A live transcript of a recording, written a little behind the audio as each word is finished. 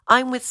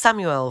I'm with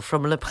Samuel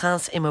from Le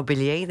Prince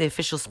Immobilier, the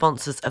official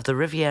sponsors of the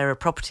Riviera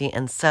Property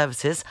and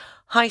Services.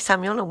 Hi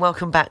Samuel, and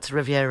welcome back to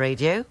Riviera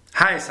Radio.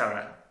 Hi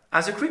Sarah.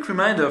 As a quick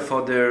reminder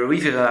for the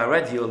Riviera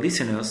Radio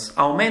listeners,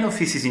 our main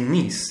office is in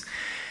Nice,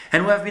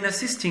 and we have been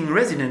assisting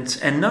resident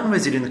and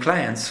non-resident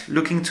clients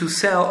looking to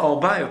sell or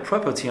buy a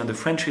property on the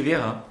French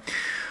Riviera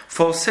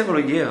for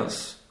several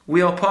years.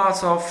 We are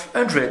part of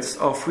hundreds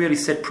of real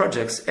estate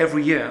projects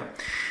every year,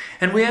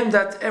 and we aim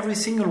that every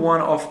single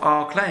one of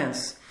our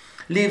clients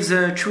lives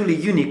a truly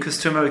unique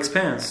customer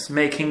experience,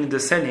 making the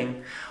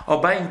selling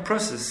or buying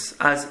process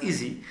as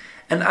easy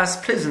and as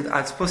pleasant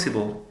as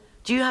possible.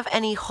 Do you have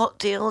any hot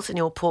deals in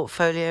your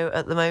portfolio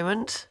at the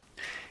moment?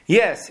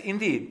 Yes,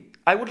 indeed.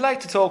 I would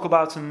like to talk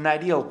about an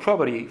ideal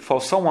property for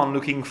someone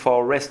looking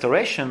for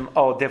restoration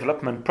or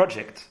development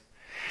project.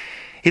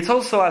 It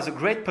also has a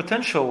great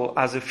potential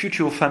as a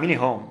future family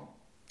home.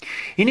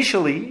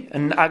 Initially,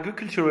 an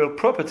agricultural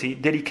property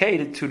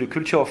dedicated to the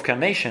culture of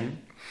carnation,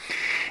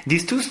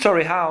 this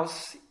two-story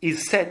house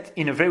is set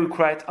in a very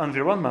quiet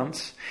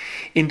environment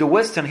in the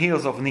western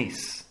hills of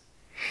Nice.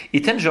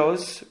 It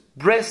enjoys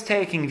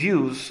breathtaking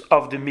views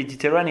of the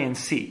Mediterranean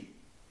Sea.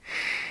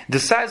 The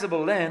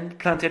sizable land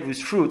planted with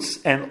fruits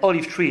and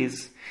olive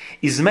trees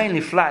is mainly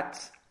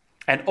flat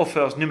and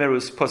offers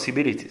numerous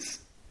possibilities.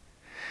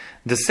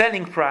 The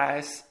selling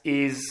price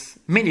is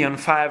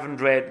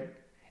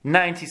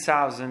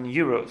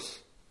 €1,590,000.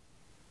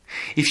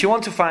 If you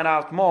want to find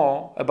out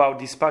more about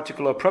this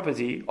particular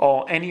property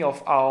or any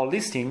of our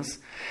listings,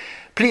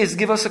 please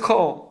give us a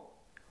call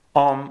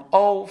on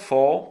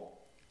 04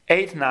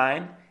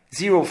 89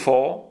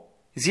 04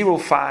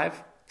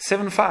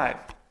 0575.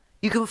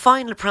 You can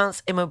find Le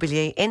Prince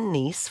Immobilier in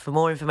Nice. For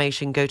more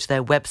information, go to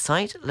their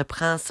website,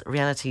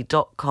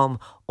 leprincereality.com,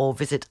 or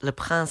visit Le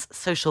Prince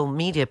social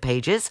media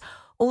pages.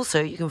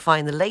 Also, you can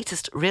find the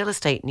latest real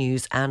estate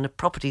news and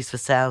properties for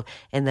sale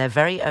in their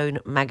very own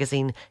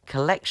magazine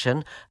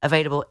collection,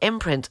 available in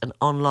print and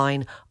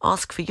online.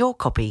 Ask for your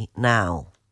copy now.